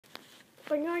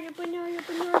Bernardo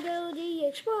the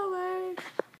EXPLORER.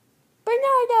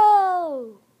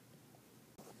 Bernardo!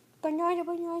 Bernardo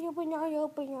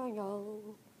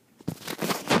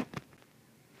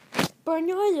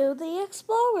the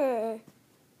EXPLORER.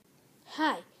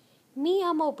 Hi, me,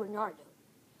 I'm Bernardo.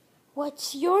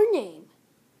 What's your name?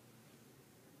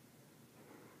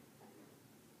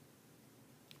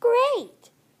 Great!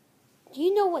 Do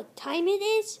you know what time it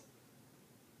is?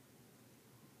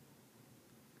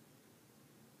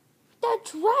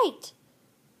 That's right!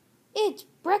 It's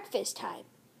breakfast time.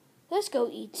 Let's go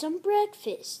eat some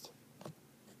breakfast.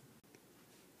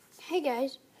 Hey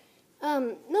guys,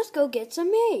 let's go get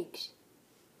some eggs.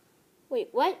 Wait,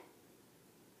 what?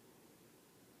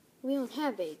 We don't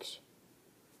have eggs.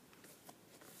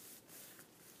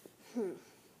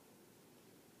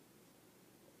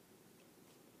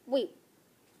 Wait,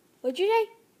 what'd you say?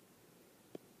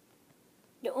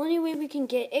 The only way we can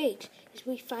get eggs is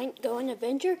we go on an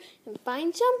adventure and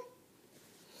find some?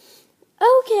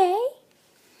 Okay.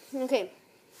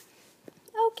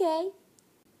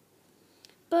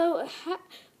 But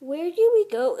where do we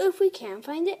go if we can't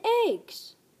find the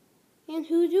eggs? And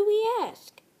who do we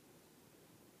ask?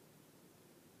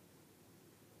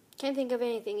 Can't think of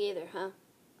anything either, huh?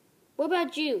 What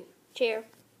about you, Chair?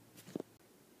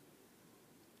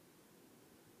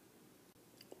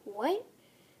 What?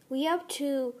 We have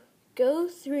to go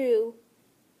through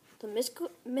the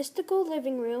mystical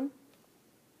living room,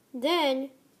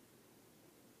 then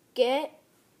get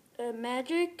a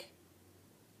magic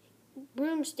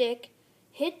broomstick,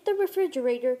 hit the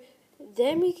refrigerator,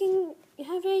 then we can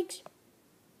have eggs.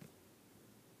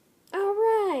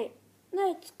 Alright,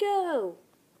 let's go.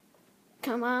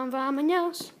 Come on,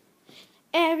 vamonos.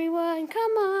 Everyone,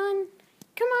 come on.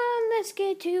 Come on, let's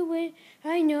get to it.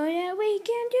 I know that we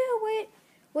can do it.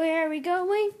 Where are we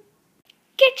going?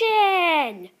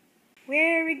 Kitchen!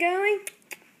 Where are we going?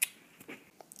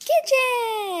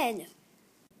 Kitchen!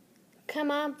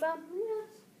 Come on, vamonos.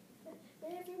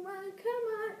 Everyone, come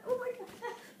on. Oh my gosh.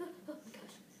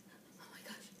 Oh my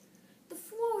gosh. The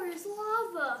floor is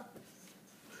lava.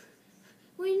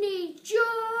 We need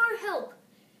your help.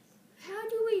 How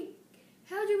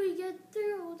do we get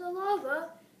through the lava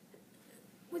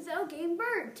without getting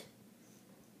burnt?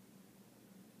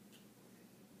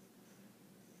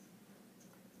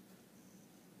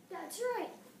 That's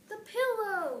right, the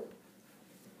pillow.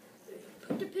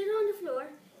 Put the pillow on the floor,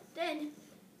 then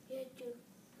you have to.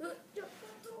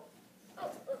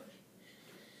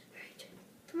 Right,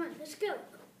 come on, let's go.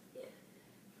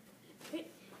 Yeah.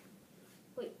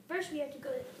 Wait, first we have to go.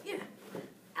 Yeah,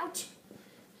 out.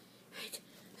 Right,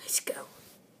 let's go.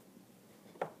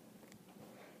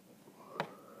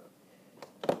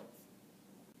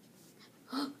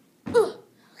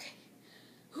 Okay.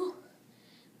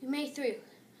 We made through.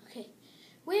 Okay,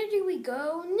 where do we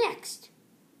go next?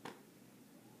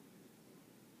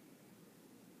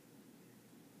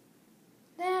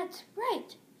 That's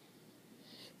right.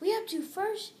 We have to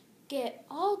first get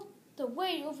all the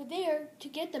way over there to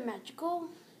get the magical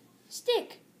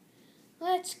stick.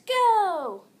 Let's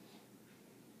go.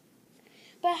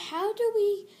 But how do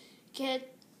we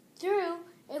get through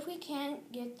if we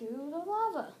can't get through the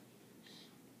lava?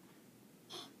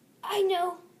 I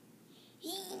know.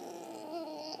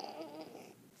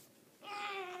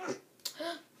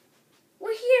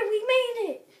 We're here, we made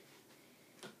it.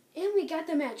 And we got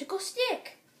the magical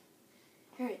stick.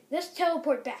 Alright, let's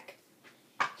teleport back.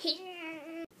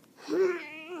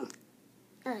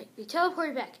 Alright, we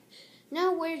teleported back.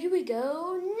 Now where do we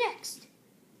go next?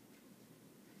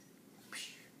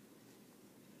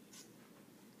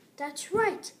 That's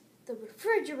right, the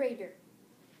refrigerator,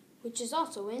 which is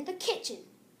also in the kitchen.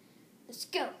 Let's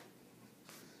go.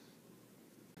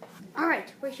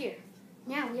 Alright, we're here.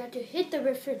 Now we have to hit the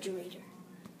refrigerator.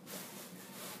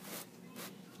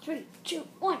 3, 2,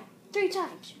 1, 3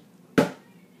 times.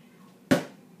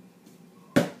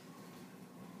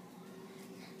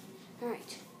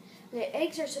 Alright, the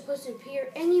eggs are supposed to appear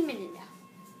any minute now.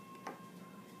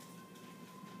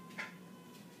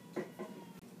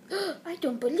 I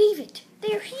don't believe it.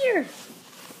 They're here.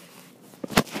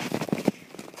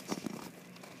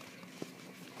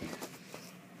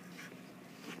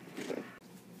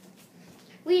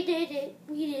 We did it.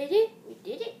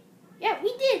 Yeah,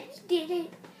 we did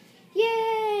it.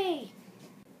 Yay!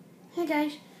 Hey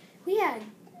guys,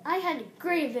 I had a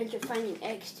great adventure finding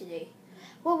eggs today.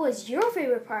 What was your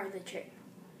favorite part of the trip?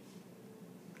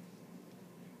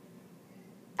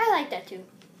 I like that too.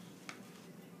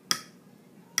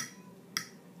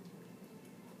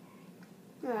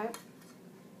 Alright.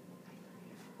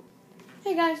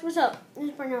 Hey guys, what's up? This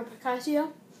is Bernardo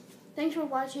Picasso. Thanks for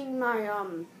watching my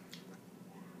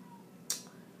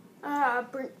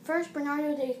first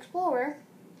Bernardo the Explorer.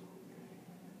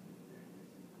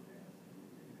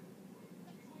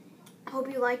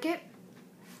 Hope you like it.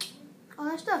 All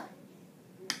that stuff.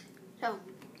 So.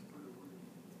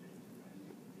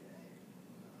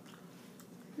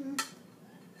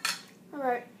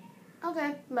 Alright.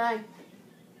 Okay, bye.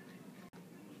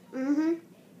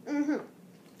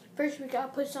 First we gotta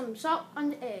put some salt on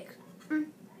the eggs.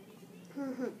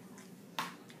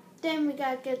 Then we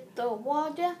gotta get the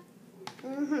water.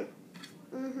 Then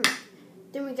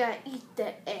we gotta eat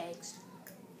the eggs.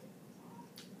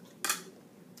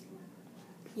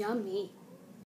 Yummy.